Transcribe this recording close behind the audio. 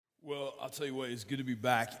Well, I'll tell you what, it's good to be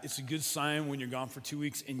back. It's a good sign when you're gone for 2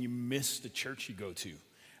 weeks and you miss the church you go to.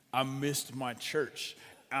 I missed my church.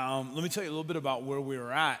 Let me tell you a little bit about where we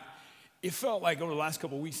were at. It felt like over the last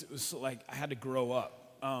couple of weeks, it was like I had to grow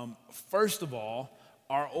up. First of all,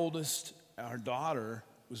 our daughter,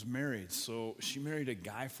 was married. So she married a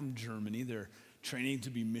guy from Germany. They're training to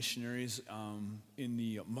be missionaries in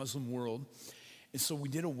the Muslim world. And so we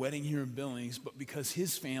did a wedding here in Billings, but because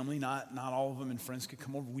his family, not all of them and friends could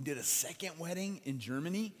come over, we did a second wedding in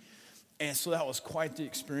Germany. And so that was quite the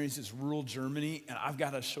experience. It's rural Germany, and I've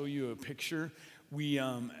got to show you a picture. They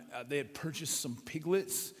had purchased some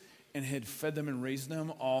piglets and had fed them and raised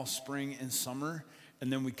them all spring and summer,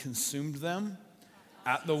 and then we consumed them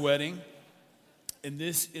at the wedding. And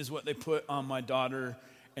this is what they put on my daughter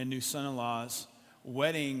and new son-in-law's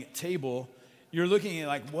wedding table. You're looking at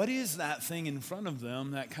like, what is that thing in front of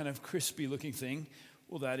them, that kind of crispy looking thing?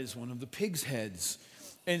 Well, that is one of the pig's heads.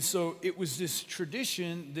 And so it was this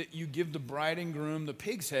tradition that you give the bride and groom the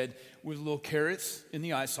pig's head with little carrots in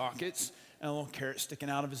the eye sockets and a little carrot sticking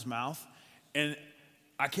out of his mouth. And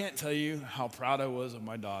I can't tell you how proud I was of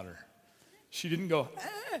my daughter. She didn't go,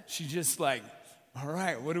 eh. She just like, all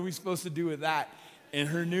right, what are we supposed to do with that? And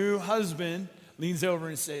her new husband leans over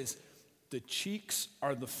and says, the cheeks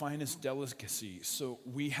are the finest delicacy, so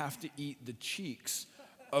we have to eat the cheeks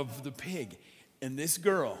of the pig. And this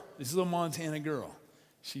little Montana girl,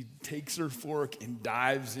 she takes her fork and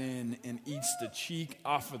dives in and eats the cheek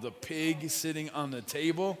off of the pig sitting on the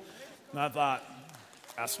table. And I thought,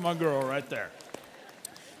 that's my girl right there.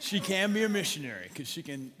 She can be a missionary because she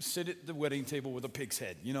can sit at the wedding table with a pig's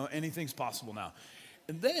head. You know, anything's possible now.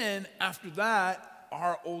 And then after that,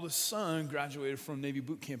 our oldest son graduated from Navy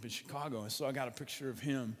boot camp in Chicago, and so I got a picture of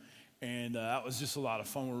him, and that was just a lot of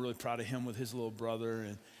fun. We're really proud of him with his little brother,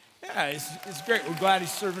 and yeah, it's great. We're glad he's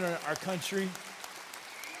serving our country.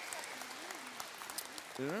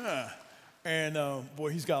 Yeah, and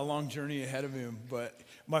boy, he's got a long journey ahead of him, but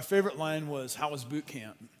my favorite line was, how was boot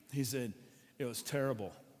camp? He said, it was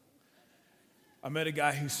terrible. I met a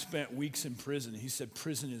guy who spent weeks in prison. He said,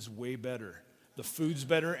 prison is way better. The food's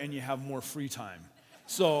better, and you have more free time.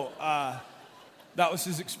 So that was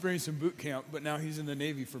his experience in boot camp, but now he's in the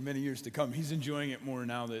Navy for many years to come. He's enjoying it more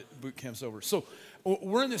now that boot camp's over. So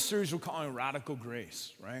we're in this series we're calling Radical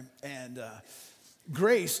Grace, right? And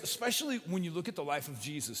grace, especially when you look at the life of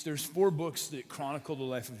Jesus, there's 4 books that chronicle the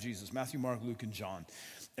life of Jesus, Matthew, Mark, Luke, and John.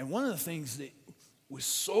 And one of the things that was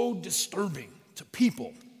so disturbing to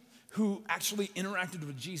people who actually interacted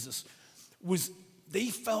with Jesus was they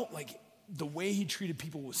felt like the way he treated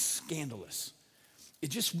people was scandalous. It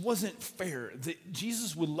just wasn't fair that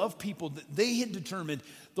Jesus would love people that they had determined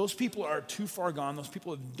those people are too far gone. Those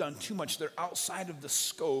people have done too much. They're outside of the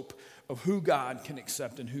scope of who God can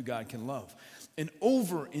accept and who God can love. And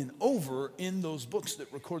over in those books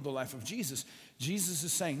that record the life of Jesus, Jesus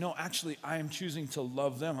is saying, no, actually, I am choosing to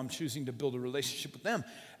love them. I'm choosing to build a relationship with them.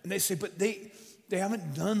 And they say, but they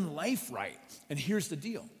haven't done life right. And here's the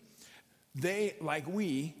deal. They, like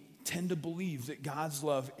we, tend to believe that God's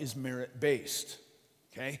love is merit-based.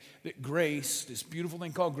 Okay, that grace, this beautiful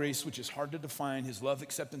thing called grace, which is hard to define, his love,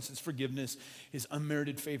 acceptance, his forgiveness, his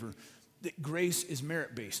unmerited favor, that grace is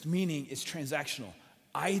merit-based, meaning it's transactional.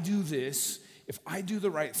 I do this, if I do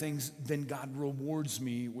the right things, then God rewards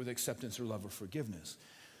me with acceptance or love or forgiveness.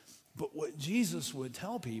 But what Jesus would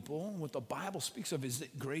tell people, what the Bible speaks of, is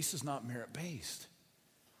that grace is not merit-based.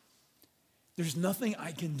 There's nothing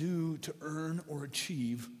I can do to earn or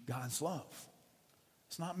achieve God's love.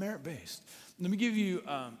 It's not merit-based. Let me give you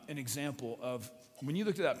an example of when you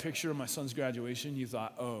looked at that picture of my son's graduation, you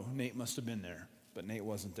thought, oh, Nate must have been there, but Nate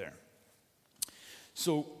wasn't there.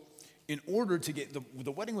 So in order to get,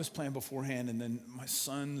 the wedding was planned beforehand, and then my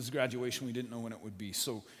son's graduation, we didn't know when it would be.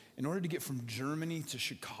 So in order to get from Germany to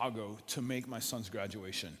Chicago to make my son's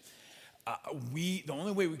graduation, the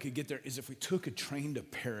only way we could get there is if we took a train to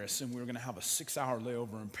Paris, and we were going to have a 6-hour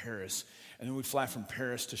layover in Paris, and then we'd fly from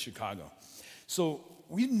Paris to Chicago. So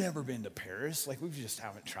we've never been to Paris. Like, we just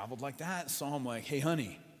haven't traveled like that. So I'm like, hey,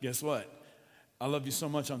 honey, guess what? I love you so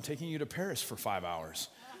much, I'm taking you to Paris for 5 hours.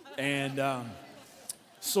 And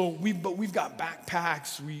we've got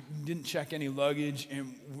backpacks. We didn't check any luggage,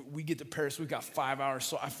 and we get to Paris. We've got 5 hours.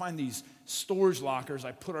 So I find these storage lockers.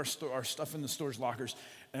 I put our stuff in the storage lockers,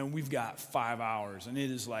 and we've got 5 hours. And it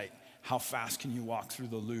is like, how fast can you walk through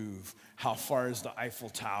the Louvre? How far is the Eiffel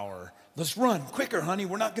Tower? Let's run quicker, honey.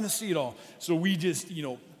 We're not going to see it all. So we just,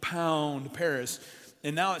 pound Paris.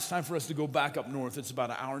 And now it's time for us to go back up north. It's about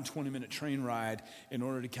an hour and 20-minute train ride in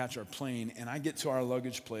order to catch our plane. And I get to our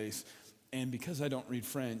luggage place, and because I don't read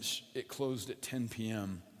French, it closed at 10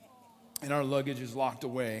 p.m. and our luggage is locked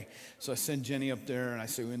away. So I send Jenny up there, and I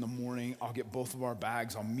say, in the morning, I'll get both of our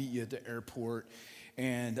bags. I'll meet you at the airport.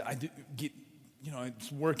 And I get,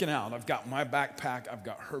 it's working out. I've got my backpack, I've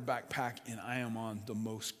got her backpack, and I am on the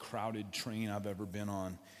most crowded train I've ever been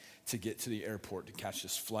on to get to the airport to catch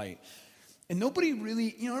this flight. And nobody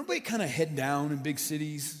really, everybody kind of head down in big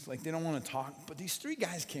cities, like they don't want to talk. But these three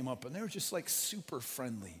guys came up, and they were just like super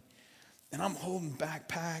friendly. And I'm holding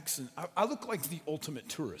backpacks, and I look like the ultimate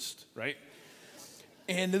tourist, right?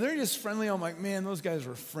 And they're just friendly. I'm like, man, those guys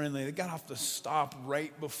were friendly. They got off the stop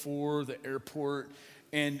right before the airport.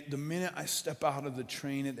 And the minute I step out of the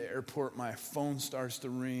train at the airport, my phone starts to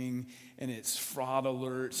ring, and it's fraud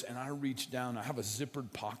alerts. And I reach down. I have a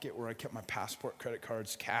zippered pocket where I kept my passport, credit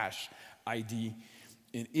cards, cash, ID.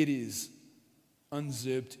 And it is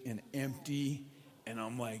unzipped and empty. And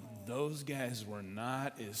I'm like, those guys were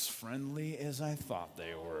not as friendly as I thought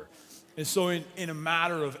they were. And so in a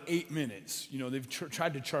matter of 8 minutes, they've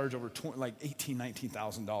tried to charge over $18,000,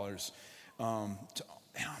 $19,000.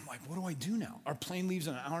 And I'm like, what do I do now? Our plane leaves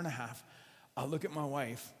in an hour and a half. I look at my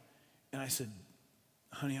wife, and I said,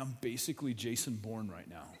 honey, I'm basically Jason Bourne right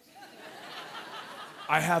now.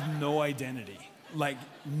 I have no identity, like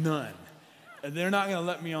none. And they're not going to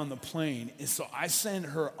let me on the plane. And so I send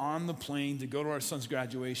her on the plane to go to our son's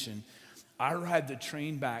graduation. I ride the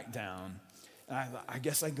train back down. And I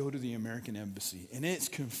guess I go to the American Embassy. And it's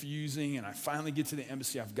confusing. And I finally get to the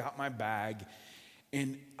embassy. I've got my bag.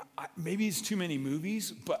 And maybe it's too many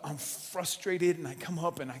movies, but I'm frustrated. And I come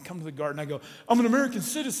up and I come to the guard and I go, I'm an American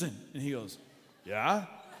citizen. And he goes, yeah?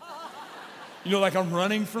 Like I'm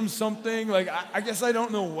running from something. Like I guess I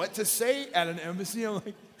don't know what to say at an embassy. I'm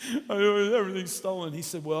like, everything's stolen. He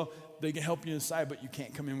said, well, they can help you inside, but you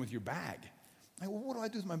can't come in with your bag. I'm like, well, what do I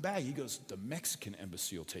do with my bag? He goes, the Mexican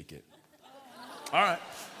embassy will take it. All right.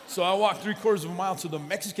 So I walk 3/4 of a mile to the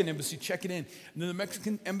Mexican embassy, check it in. And then the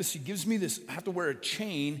Mexican embassy gives me this, I have to wear a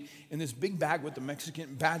chain and this big bag with the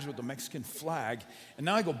Mexican badge with the Mexican flag. And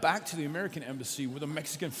now I go back to the American embassy with a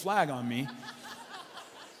Mexican flag on me.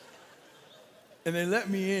 And they let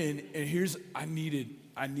me in, and I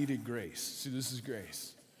needed grace. See, this is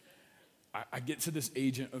grace. I get to this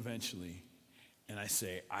agent eventually, and I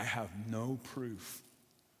say, I have no proof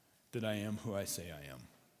that I am who I say I am.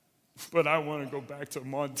 But I want to go back to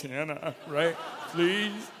Montana, right?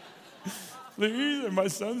 Please, and my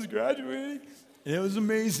son's graduating. And it was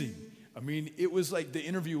amazing. I mean, it was like the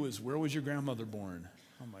interview was, where was your grandmother born?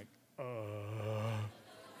 I'm like,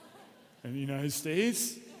 in the United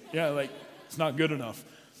States? Yeah, like, it's not good enough.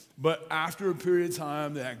 But after a period of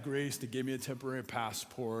time, they had grace to give me a temporary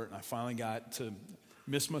passport, and I finally got to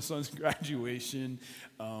miss my son's graduation.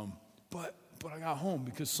 But I got home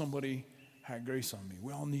because somebody had grace on me.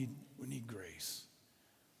 We need grace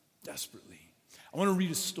desperately. I want to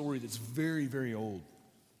read a story that's very, very old.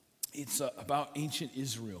 It's about ancient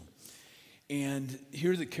Israel, and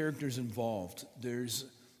here are the characters involved. There's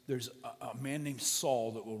a man named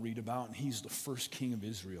Saul that we'll read about, and he's the first king of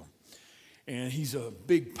Israel. And he's a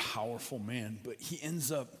big, powerful man, but he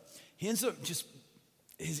ends up just,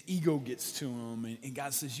 his ego gets to him, and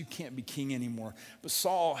God says, you can't be king anymore. But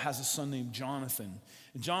Saul has a son named Jonathan,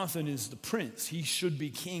 and Jonathan is the prince. He should be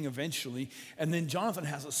king eventually. And then Jonathan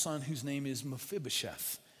has a son whose name is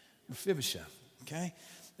Mephibosheth, okay?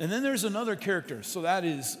 And then there's another character. So that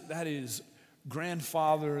is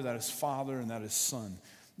grandfather, that is father, and that is son.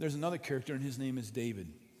 There's another character, and his name is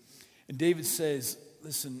David. And David says,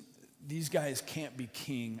 listen, these guys can't be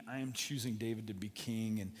king. I am choosing David to be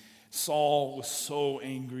king. And Saul was so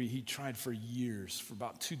angry, he tried for years, for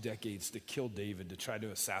about 2 decades, to kill David, to try to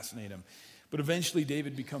assassinate him. But eventually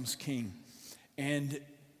David becomes king. And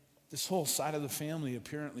this whole side of the family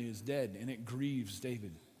apparently is dead, and it grieves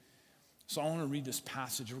David. So I want to read this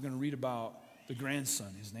passage. We're going to read about the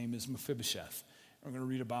grandson. His name is Mephibosheth. We're going to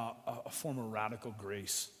read about a form of radical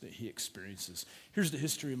grace that he experiences. Here's the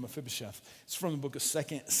history of Mephibosheth. It's from the book of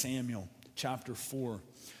 2 Samuel, chapter 4.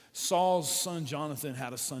 Saul's son Jonathan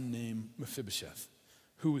had a son named Mephibosheth,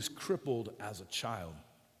 who was crippled as a child.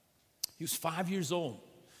 He was 5 years old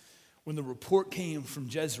when the report came from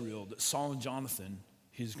Jezreel that Saul and Jonathan,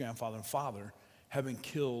 his grandfather and father, had been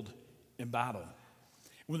killed in battle.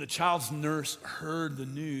 When the child's nurse heard the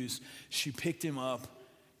news, she picked him up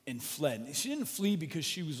and fled. She didn't flee because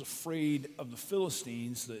she was afraid of the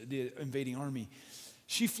Philistines, the invading army.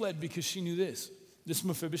 She fled because she knew this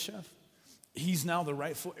Mephibosheth, he's now the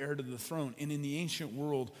rightful heir to the throne. And in the ancient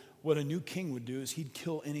world, what a new king would do is he'd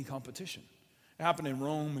kill any competition. It happened in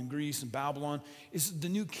Rome and Greece and Babylon. Is the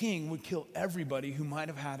new king would kill everybody who might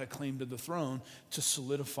have had a claim to the throne to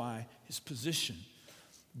solidify his position.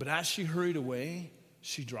 But as she hurried away,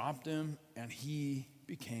 she dropped him, and he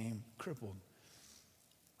became crippled.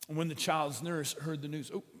 And when the child's nurse heard the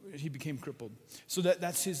news, he became crippled. So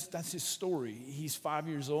that's his story. He's 5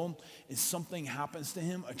 years old, and something happens to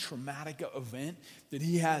him, a traumatic event that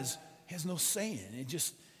he has no say in.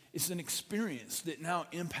 It's an experience that now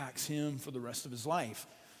impacts him for the rest of his life.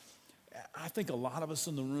 I think a lot of us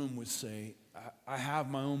in the room would say, I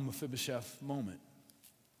have my own Mephibosheth moment.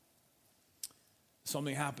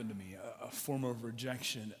 Something happened to me, a form of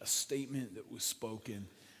rejection, a statement that was spoken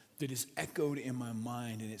that is echoed in my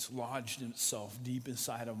mind, and it's lodged itself deep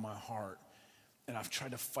inside of my heart. And I've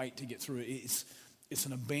tried to fight to get through it. It's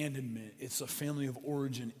an abandonment. It's a family of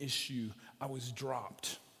origin issue. I was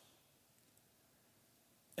dropped.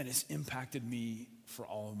 And it's impacted me for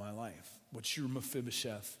all of my life. What's your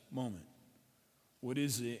Mephibosheth moment? What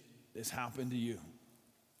is it that's happened to you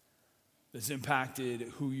that's impacted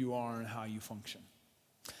who you are and how you function?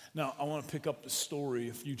 Now, I want to pick up the story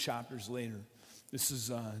a few chapters later. This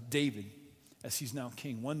is David, as he's now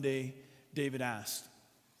king. One day, David asked,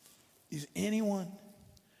 is anyone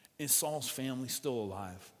in Saul's family still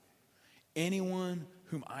alive? Anyone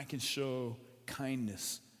whom I can show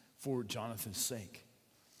kindness for Jonathan's sake?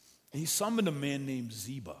 And he summoned a man named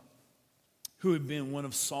Ziba, who had been one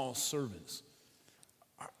of Saul's servants.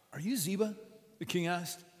 Are you Ziba? The king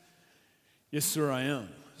asked. Yes, sir, I am,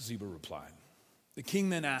 Ziba replied. The king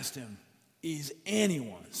then asked him, is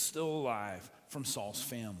anyone still alive from Saul's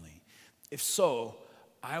family? If so,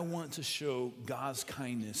 I want to show God's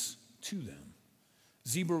kindness to them.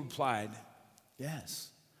 Ziba replied,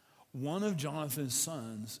 yes, one of Jonathan's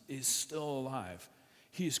sons is still alive.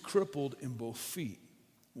 He is crippled in both feet.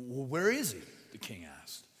 Well, where is he? The king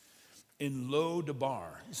asked. In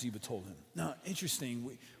Lo-Debar, Ziba told him. Now, interesting,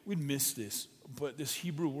 we'd missed this, but this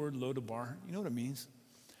Hebrew word Lo-Debar, you know what it means?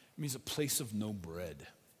 It means a place of no bread.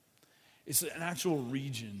 It's an actual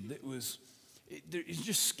region that it's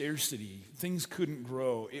just scarcity. Things couldn't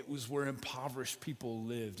grow. It was where impoverished people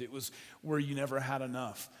lived. It was where you never had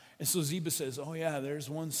enough. And so Ziba says, oh yeah, there's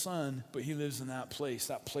one son, but he lives in that place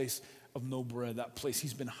of no bread, that place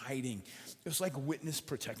he's been hiding. It was like witness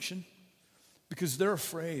protection, because they're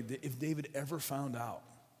afraid that if David ever found out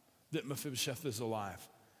that Mephibosheth is alive,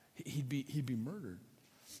 he'd be murdered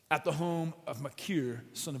at the home of Machir,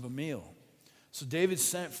 son of Ammiel. So David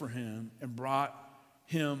sent for him and brought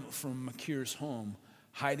him from Machir's home,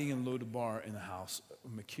 hiding in Lo-Debar in the house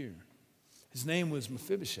of Machir. His name was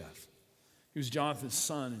Mephibosheth. He was Jonathan's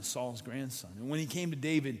son and Saul's grandson. And when he came to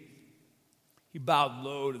David, he bowed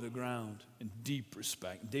low to the ground in deep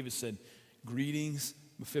respect. David said, greetings,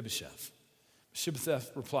 Mephibosheth.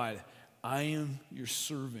 Mephibosheth replied, I am your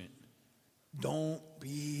servant. Don't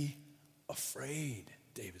be afraid,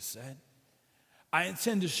 David said. I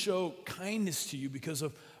intend to show kindness to you because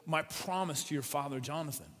of my promise to your father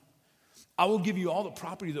Jonathan. I will give you all the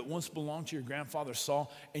property that once belonged to your grandfather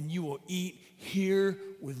Saul, and you will eat here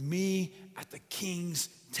with me at the king's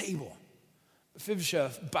table.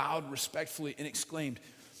 Mephibosheth bowed respectfully and exclaimed,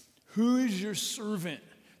 who is your servant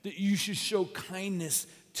that you should show kindness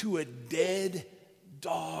to a dead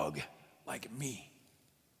dog like me?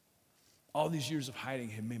 All these years of hiding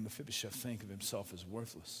had made Mephibosheth think of himself as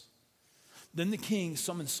worthless. Then the king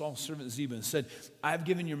summoned Saul's servant Ziba and said, I have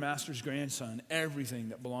given your master's grandson everything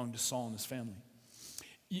that belonged to Saul and his family.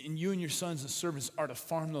 And you and your sons and servants are to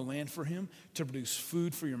farm the land for him to produce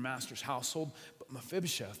food for your master's household. But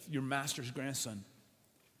Mephibosheth, your master's grandson,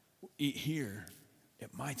 will eat here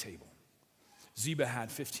at my table. Ziba had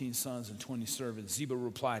 15 sons and 20 servants. Ziba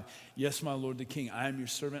replied, yes, my lord the king, I am your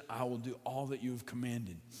servant. I will do all that you have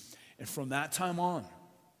commanded. And from that time on,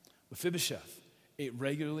 Mephibosheth ate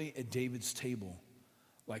regularly at David's table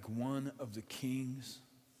like one of the king's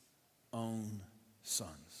own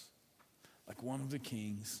sons. Like one of the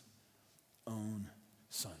king's own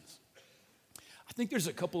sons. I think there's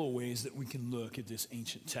a couple of ways that we can look at this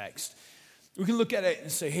ancient text. We can look at it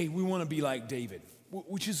and say, hey, we want to be like David,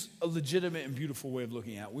 which is a legitimate and beautiful way of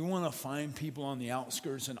looking at it. We want to find people on the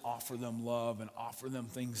outskirts and offer them love and offer them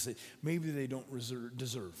things that maybe they don't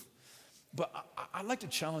deserve. But I'd like to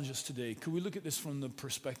challenge us today. Could we look at this from the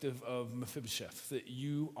perspective of Mephibosheth, that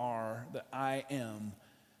you are, that I am,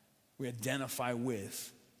 we identify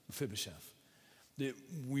with Mephibosheth, that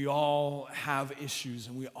we all have issues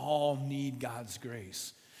and we all need God's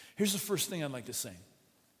grace. Here's the first thing I'd like to say.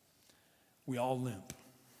 We all limp.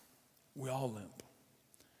 We all limp.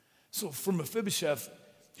 So for Mephibosheth,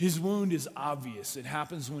 his wound is obvious. It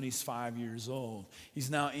happens when he's 5 years old. He's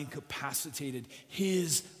now incapacitated.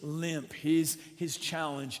 His limp, his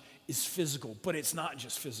challenge is physical, but it's not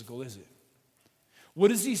just physical, is it? What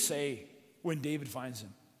does he say when David finds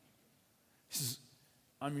him? He says,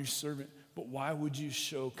 I'm your servant. But why would you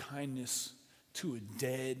show kindness to a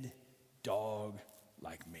dead dog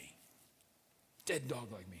like me? Dead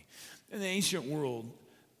dog like me. In the ancient world,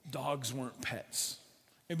 dogs weren't pets.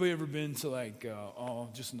 Anybody ever been to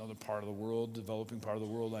just another part of the world, developing part of the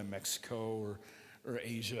world like Mexico or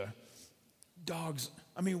Asia? Dogs,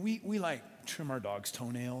 we like trim our dogs'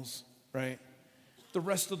 toenails, right? The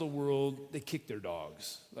rest of the world, they kick their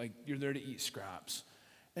dogs. Like, you're there to eat scraps.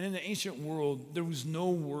 And in the ancient world, there was no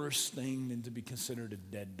worse thing than to be considered a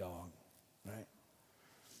dead dog, right?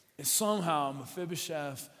 And somehow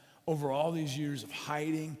Mephibosheth, over all these years of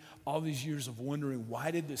hiding, all these years of wondering,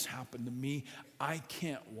 why did this happen to me? I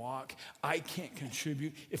can't walk. I can't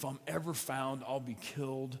contribute. If I'm ever found, I'll be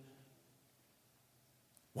killed.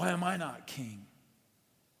 Why am I not king?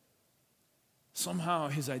 Somehow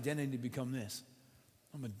his identity become this: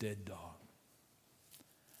 I'm a dead dog.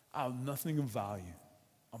 I have nothing of value.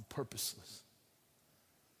 I'm purposeless.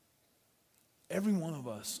 Every one of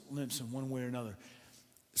us limps in one way or another.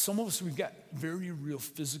 Some of us, we've got very real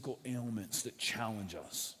physical ailments that challenge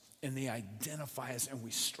us, and they identify us, and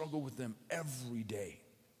we struggle with them every day.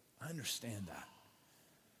 I understand that.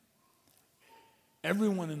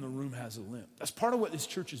 Everyone in the room has a limp. That's part of what this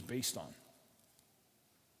church is based on.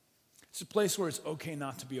 It's a place where it's okay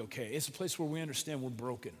not to be okay. It's a place where we understand we're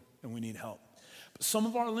broken and we need help. But some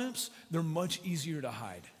of our limps, they're much easier to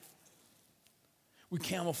hide. We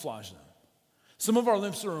camouflage them. Some of our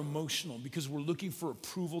limps are emotional because we're looking for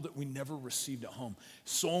approval that we never received at home.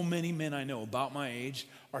 So many men I know about my age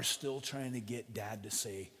are still trying to get dad to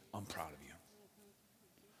say, I'm proud of you.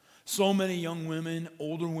 So many young women,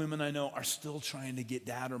 older women I know are still trying to get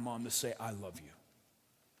dad or mom to say, I love you.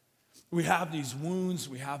 We have these wounds,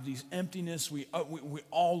 we have these emptiness, we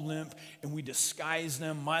all limp and we disguise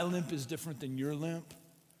them. My limp is different than your limp,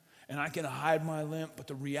 and I can hide my limp, but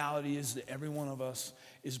the reality is that every one of us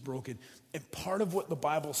is broken. And part of what the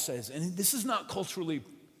Bible says, and this is not culturally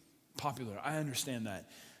popular, I understand that.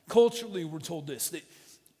 Culturally, we're told this, that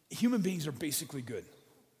human beings are basically good.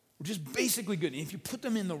 We're just basically good. And if you put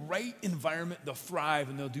them in the right environment, they'll thrive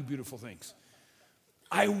and they'll do beautiful things.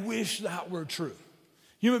 I wish that were true.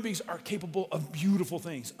 Human beings are capable of beautiful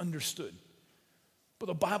things, understood. But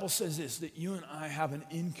the Bible says this, that you and I have an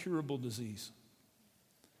incurable disease.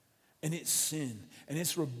 And it's sin, and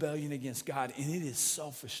it's rebellion against God, and it is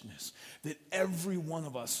selfishness. That every one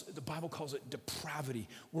of us, the Bible calls it depravity.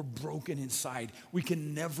 We're broken inside. We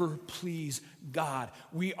can never please God.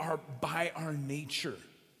 We are by our nature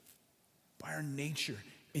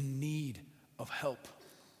in need of help.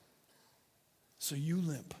 So you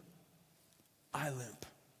limp, I limp.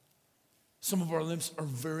 Some of our limps are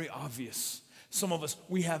very obvious. Some of us,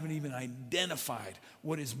 we haven't even identified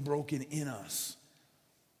what is broken in us.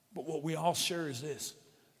 But what we all share is this: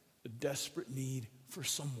 a desperate need for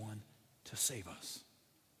someone to save us.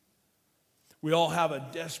 We all have a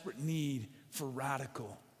desperate need for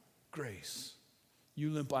radical grace. You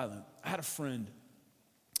limp, I limp. I had a friend,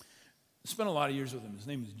 I spent a lot of years with him. His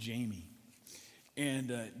name is Jamie.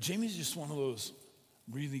 And Jamie's just one of those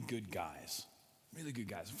really good guys. Really good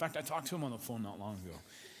guys. In fact, I talked to him on the phone not long ago.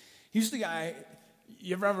 He's the guy,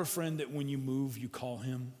 you ever have a friend that when you move, you call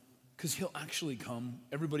him? Because he'll actually come.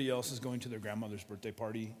 Everybody else is going to their grandmother's birthday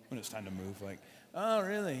party when it's time to move. Like, oh,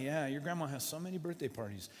 really? Yeah, your grandma has so many birthday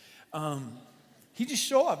parties. He just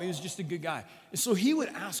showed up. He was just a good guy. And so he would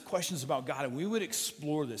ask questions about God, and we would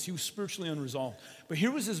explore this. He was spiritually unresolved. But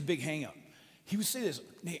here was his big hang-up. He would say this: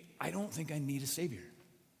 Nate, I don't think I need a Savior.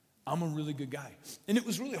 I'm a really good guy. And it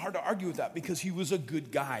was really hard to argue with that because he was a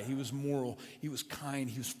good guy. He was moral. He was kind.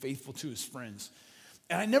 He was faithful to his friends.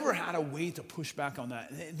 And I never had a way to push back on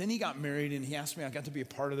that. And then he got married, and he asked me, I got to be a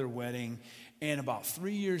part of their wedding. And about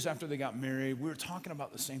 3 years after they got married, we were talking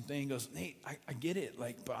about the same thing. He goes, Nate, I get it,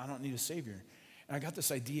 but I don't need a Savior. And I got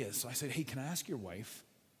this idea. So I said, hey, can I ask your wife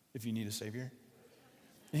if you need a Savior?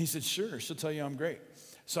 And he said, sure, she'll tell you I'm great.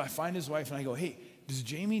 So I find his wife, and I go, hey, does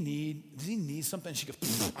he need something? And she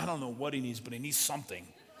goes, I don't know what he needs, but he needs something,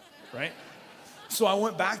 right? So I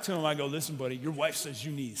went back to him. I go, listen, buddy, your wife says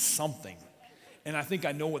you need something. And I think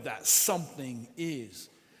I know what that something is.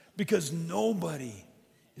 Because nobody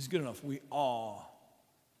is good enough. We all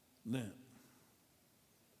limp.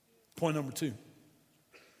 Point number 2.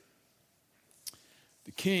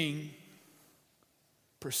 The king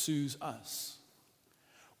pursues us.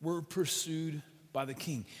 We're pursued by the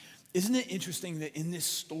king. Isn't it interesting that in this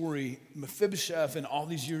story, Mephibosheth, and all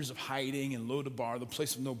these years of hiding in Lodabar, the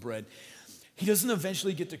place of no bread, He doesn't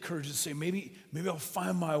eventually get the courage to say, maybe I'll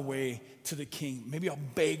find my way to the king. Maybe I'll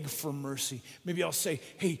beg for mercy. Maybe I'll say,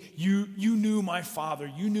 hey, you knew my father.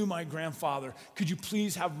 You knew my grandfather. Could you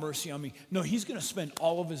please have mercy on me? No, he's going to spend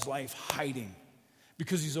all of his life hiding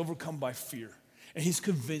because he's overcome by fear. And he's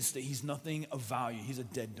convinced that he's nothing of value. He's a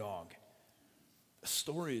dead dog. The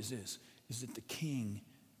story is this, is that the king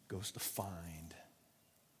goes to find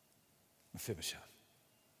Mephibosheth.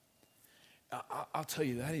 I'll tell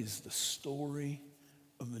you, that is the story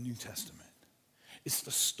of the New Testament. It's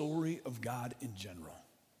the story of God in general.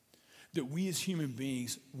 That we as human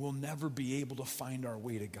beings will never be able to find our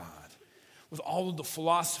way to God. With all of the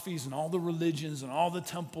philosophies and all the religions and all the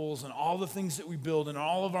temples and all the things that we build and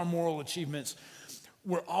all of our moral achievements,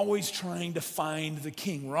 we're always trying to find the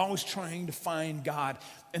king. We're always trying to find God.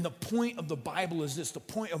 And the point of the Bible is this. The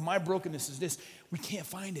point of my brokenness is this. We can't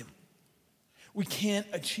find him. We can't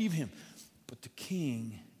achieve him. But the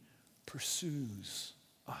king pursues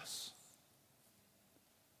us.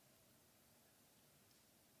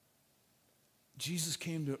 Jesus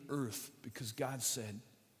came to earth because God said,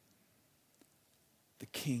 the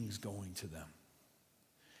king's going to them.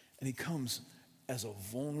 And he comes as a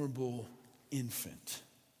vulnerable infant.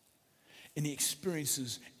 And he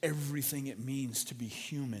experiences everything it means to be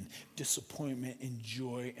human. Disappointment and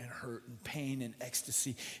joy and hurt and pain and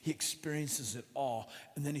ecstasy. He experiences it all.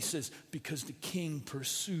 And then he says, because the king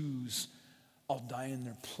pursues, I'll die in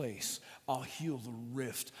their place. I'll heal the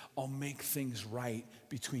rift. I'll make things right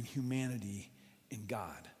between humanity and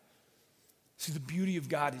God. See, the beauty of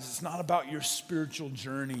God is it's not about your spiritual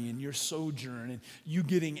journey and your sojourn and you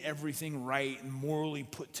getting everything right and morally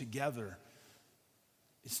put together.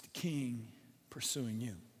 It's the king pursuing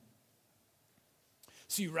you.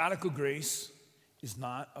 See, radical grace is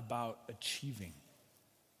not about achieving.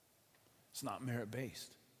 It's not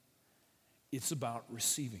merit-based. It's about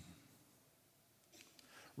receiving.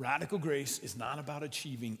 Radical grace is not about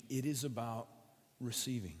achieving. It is about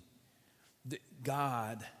receiving. That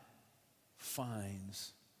God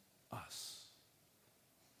finds us.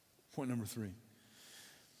 Point number 3.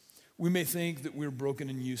 We may think that we're broken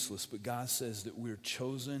and useless, but God says that we're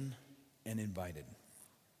chosen and invited.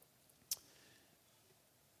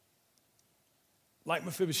 Like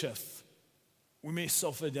Mephibosheth, we may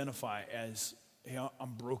self-identify as, hey,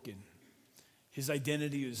 I'm broken. His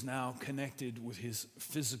identity is now connected with his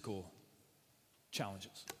physical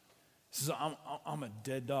challenges. He says, I'm a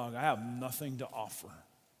dead dog. I have nothing to offer.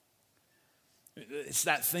 It's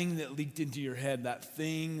that thing that leaked into your head, that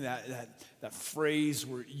thing, that phrase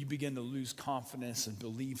where you begin to lose confidence and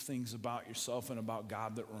believe things about yourself and about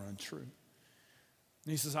God that were untrue. And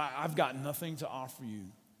he says, I've got nothing to offer you.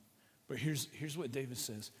 But here's what David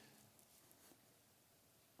says.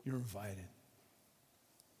 You're invited.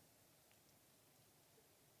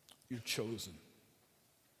 You're chosen.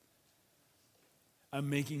 I'm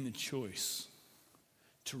making the choice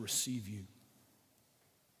to receive you.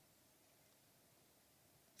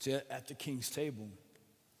 See, at the king's table,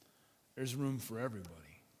 there's room for everybody.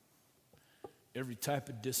 Every type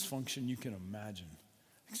of dysfunction you can imagine.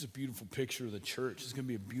 I think it's a beautiful picture of the church. It's going to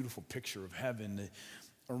be a beautiful picture of heaven.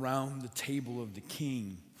 Around the table of the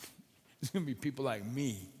king, there's going to be people like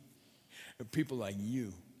me and people like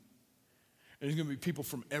you. There's going to be people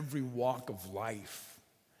from every walk of life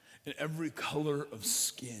and every color of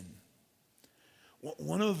skin.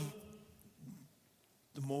 One of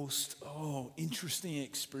the most interesting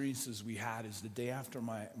experiences we had is the day after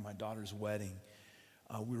my daughter's wedding.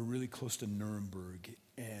 We were really close to Nuremberg,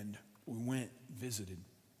 and we went, visited.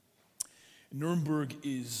 Nuremberg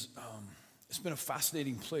is, it's been a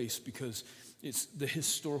fascinating place because it's the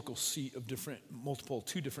historical seat of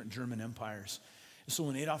two different German empires. And so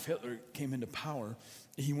when Adolf Hitler came into power,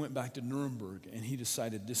 he went back to Nuremberg, and he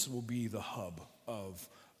decided this will be the hub of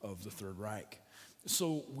the Third Reich.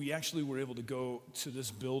 So we actually were able to go to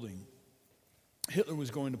this building. Hitler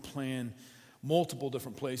was going to plan multiple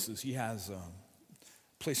different places. He has a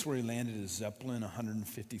place where he landed a Zeppelin,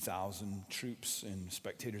 150,000 troops and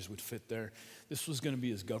spectators would fit there. This was going to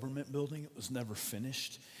be his government building. It was never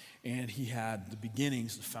finished. And he had the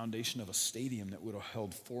beginnings, the foundation of a stadium that would have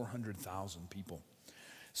held 400,000 people.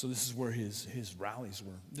 So this is where his rallies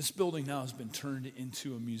were. This building now has been turned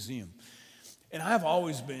into a museum. And I've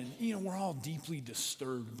always been, we're all deeply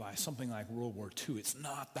disturbed by something like World War II. It's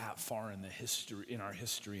not that far in our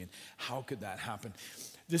history, and how could that happen?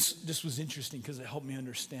 This was interesting because it helped me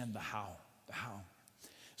understand the how.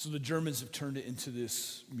 So the Germans have turned it into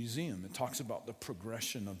this museum. It talks about the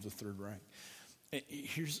progression of the Third Reich. And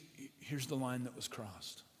here's the line that was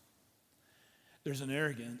crossed. There's an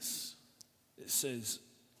arrogance that says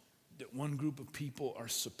that one group of people are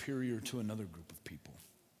superior to another group of people.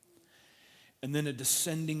 And then a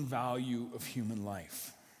descending value of human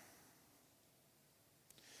life.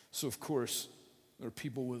 So, of course, there are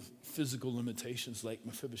people with physical limitations like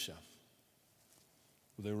Mephibosheth,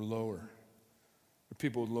 where they were lower. There are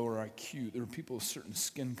people with lower IQ. There are people with certain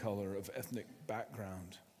skin color, of ethnic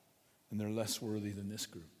background, and they're less worthy than this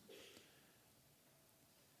group.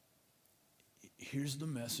 Here's the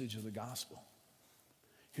message of the gospel.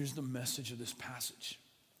 Here's the message of this passage.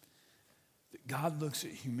 That God looks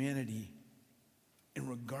at humanity, and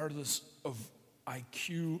regardless of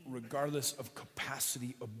IQ, regardless of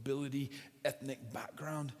capacity, ability, ethnic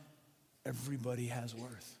background, everybody has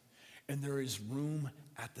worth. And there is room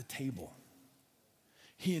at the table.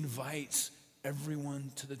 He invites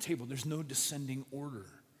everyone to the table. There's no descending order.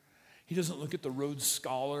 He doesn't look at the Rhodes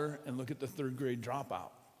Scholar and look at the third grade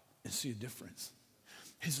dropout and see a difference.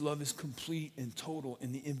 His love is complete and total,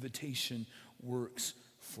 and the invitation works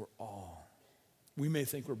for all. We may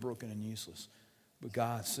think we're broken and useless, but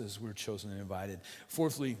God says we're chosen and invited.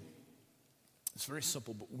 Fourthly, it's very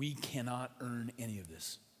simple, but we cannot earn any of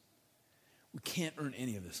this. We can't earn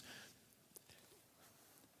any of this.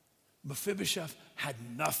 Mephibosheth had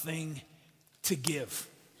nothing to give.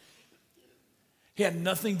 He had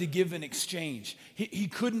nothing to give in exchange. He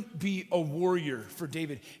couldn't be a warrior for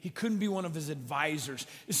David. He couldn't be one of his advisors.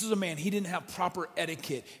 This is a man, he didn't have proper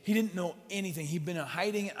etiquette. He didn't know anything. He'd been in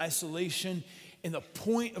hiding and isolation. And the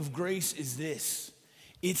point of grace is this: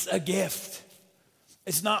 it's a gift.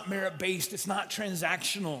 It's not merit-based. It's not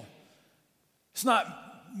transactional. It's not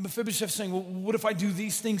Mephibosheth saying, well, what if I do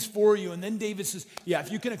these things for you? And then David says, yeah,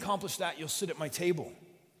 if you can accomplish that, you'll sit at my table.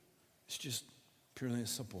 It's just purely and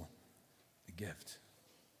simple, a gift.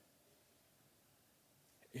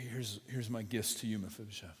 Here's my gifts to you,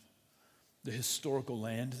 Mephibosheth. The historical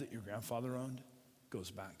land that your grandfather owned goes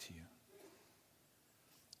back to you.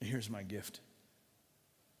 And here's my gift.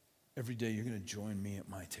 Every day you're going to join me at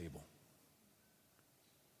my table.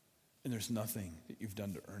 And there's nothing that you've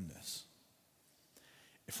done to earn this.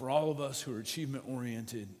 And for all of us who are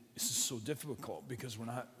achievement-oriented, this is so difficult because we're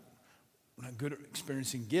not good at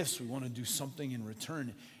experiencing gifts. We want to do something in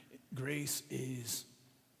return. Grace is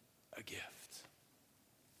a gift.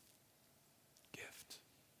 Gift.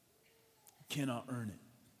 You cannot earn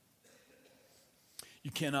it.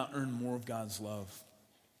 You cannot earn more of God's love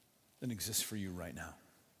than exists for you right now.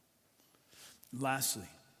 Lastly,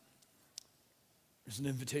 there's an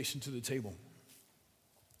invitation to the table.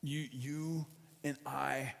 You and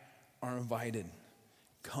I are invited.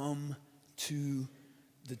 Come to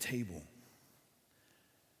the table.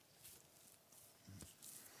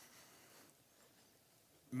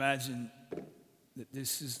 Imagine that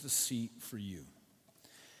this is the seat for you.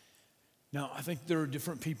 Now, I think there are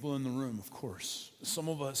different people in the room, of course. Some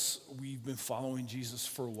of us, we've been following Jesus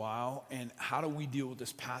for a while, and how do we deal with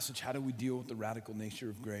this passage? How do we deal with the radical nature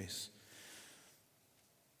of grace?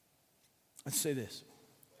 Let's say this.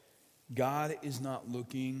 God is not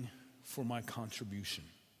looking for my contribution.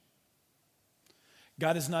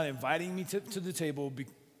 God is not inviting me to the table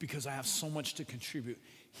because I have so much to contribute.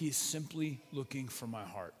 He is simply looking for my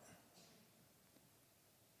heart,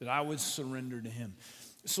 that I would surrender to him.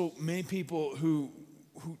 So many people who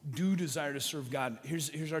do desire to serve God,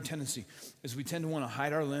 here's our tendency, is we tend to want to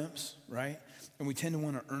hide our limps, right? And we tend to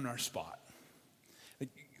want to earn our spot. Like,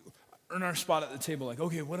 earn our spot at the table, like,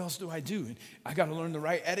 okay, what else do I do? And I got to learn the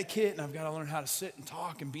right etiquette, and I've got to learn how to sit and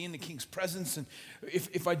talk and be in the king's presence. And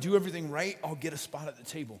if I do everything right, I'll get a spot at the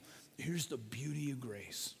table. Here's the beauty of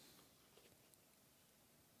grace.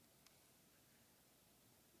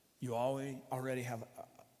 You already have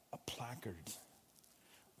a placard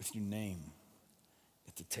with your name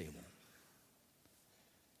at the table.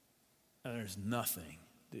 And there's nothing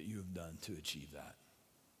that you have done to achieve that.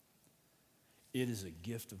 It is a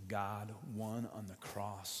gift of God won on the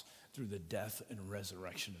cross through the death and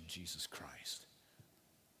resurrection of Jesus Christ.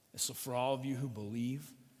 And so for all of you who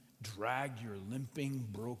believe, drag your limping,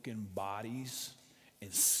 broken bodies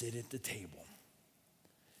and sit at the table.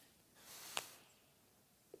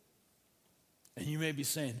 And you may be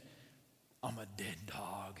saying, I'm a dead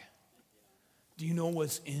dog. Do you know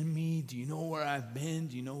what's in me? Do you know where I've been?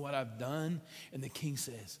 Do you know what I've done? And the king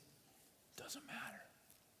says, doesn't matter.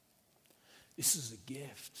 This is a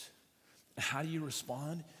gift. And how do you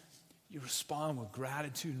respond? You respond with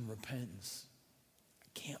gratitude and repentance. I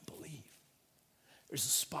can't believe there's a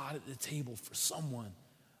spot at the table for someone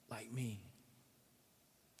like me.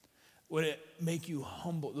 Would it make you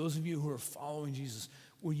humble? Those of you who are following Jesus,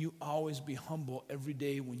 will you always be humble every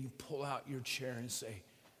day when you pull out your chair and say,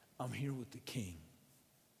 I'm here with the king.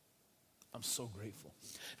 I'm so grateful.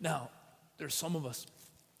 Now, there's some of us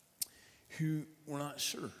who we're not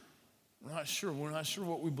sure. We're not sure. We're not sure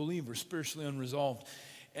what we believe. We're spiritually unresolved.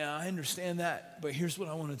 And I understand that, but here's what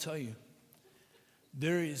I want to tell you.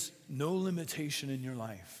 There is no limitation in your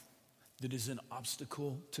life that is an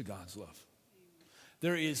obstacle to God's love.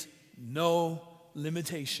 There is no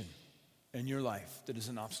limitation in your life that is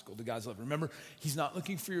an obstacle to God's love. Remember, he's not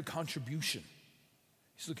looking for your contribution.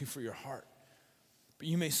 He's looking for your heart. But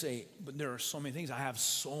you may say, but there are so many things. I have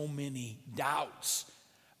so many doubts.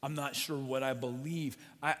 I'm not sure what I believe.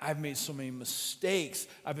 I've made so many mistakes.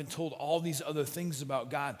 I've been told all these other things about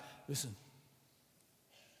God. Listen,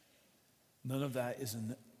 none of that is a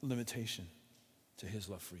limitation to his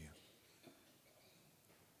love for you.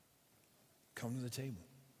 Come to the table.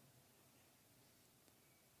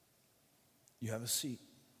 You have a seat.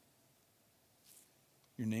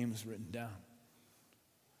 Your name is written down.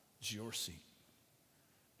 It's your seat.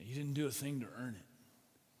 And you didn't do a thing to earn it.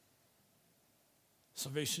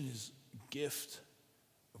 Salvation is a gift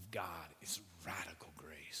of God. It's radical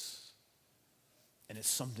grace. And it's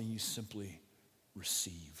something you simply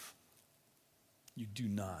receive.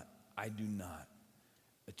 I do not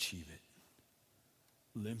achieve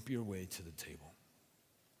it. Limp your way to the table.